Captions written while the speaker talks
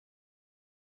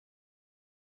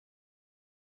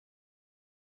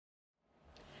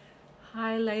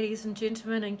Hi ladies and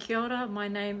gentlemen, and kia ora. My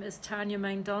name is Tania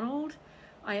Maindonald.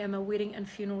 I am a wedding and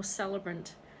funeral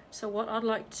celebrant. So what I'd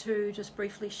like to just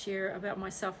briefly share about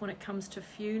myself when it comes to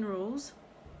funerals.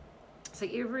 So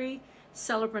every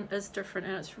celebrant is different,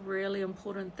 and it's really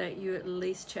important that you at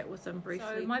least chat with them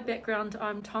briefly. So my background,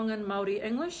 I'm Tongan Māori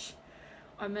English.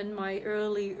 I'm in my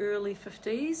early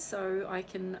 50s, so I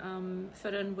can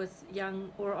fit in with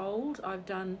young or old. I've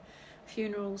done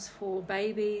funerals for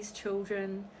babies,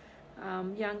 children,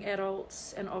 young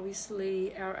adults, and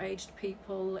obviously our aged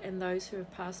people and those who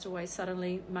have passed away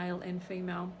suddenly, male and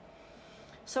female.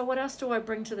 So what else do I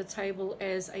bring to the table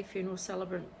as a funeral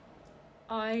celebrant?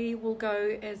 I will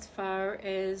go as far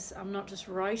as I'm not just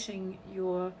writing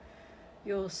your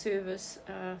service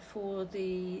for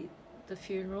the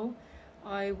funeral.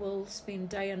 I will spend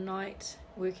day and night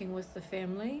working with the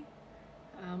family,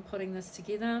 putting this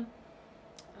together.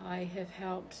 I have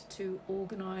helped to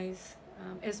organise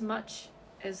as much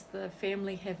as the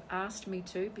family have asked me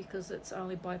to, because it's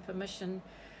only by permission,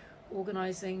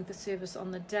 organising the service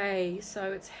on the day.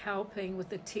 So it's helping with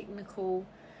the technical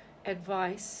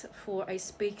advice for a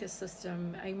speaker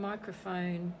system, a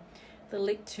microphone, the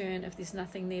lectern if there's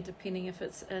nothing there, depending if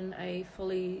it's in a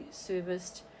fully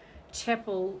serviced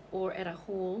chapel or at a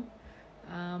hall,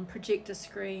 projector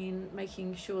screen,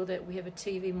 making sure that we have a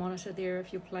TV monitor there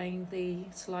if you're playing the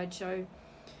slideshow.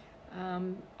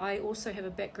 I also have a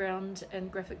background in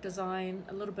graphic design,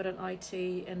 a little bit in IT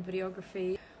and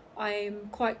videography. I'm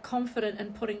quite confident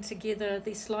in putting together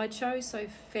the slideshow, so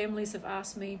families have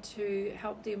asked me to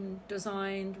help them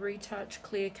design, retouch,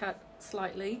 clear cut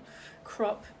slightly,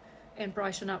 crop and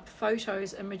brighten up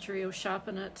photos, imagery, or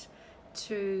sharpen it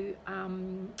to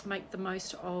make the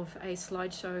most of a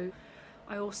slideshow.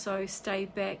 I also stay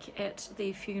back at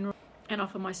the funeral and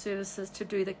offer my services to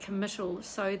do the committal,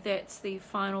 so that's the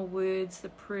final words, the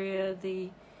prayer, the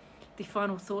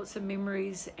final thoughts and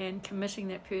memories, and committing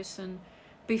that person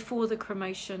before the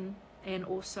cremation and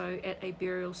also at a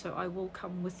burial. So I will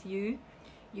come with you.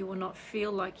 You will not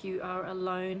feel like you are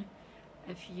alone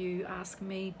if you ask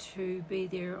me to be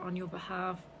there on your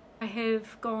behalf. I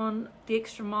have gone the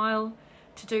extra mile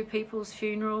to do people's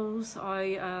funerals.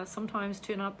 I sometimes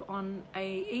turn up on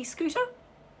a e-scooter.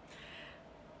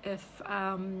 If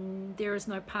there is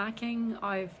no parking,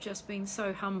 I've just been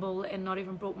so humble and not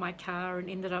even brought my car, and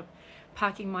ended up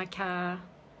parking my car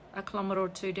a kilometre or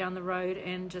two down the road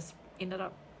and just ended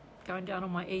up going down on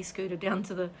my e-scooter down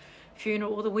to the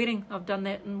funeral or the wedding. I've done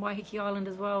that in Waiheke Island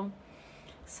as well.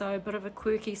 So a bit of a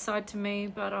quirky side to me,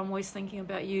 but I'm always thinking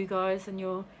about you guys and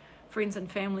your friends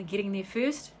and family getting there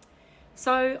first.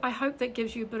 So I hope that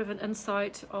gives you a bit of an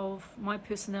insight of my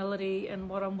personality and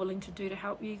what I'm willing to do to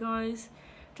help you guys.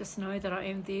 Just know that I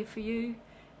am there for you,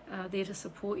 there to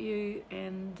support you,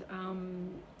 and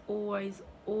always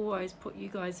put you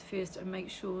guys first and make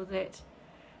sure that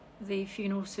the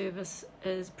funeral service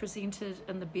is presented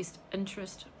in the best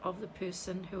interest of the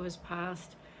person who has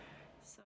passed.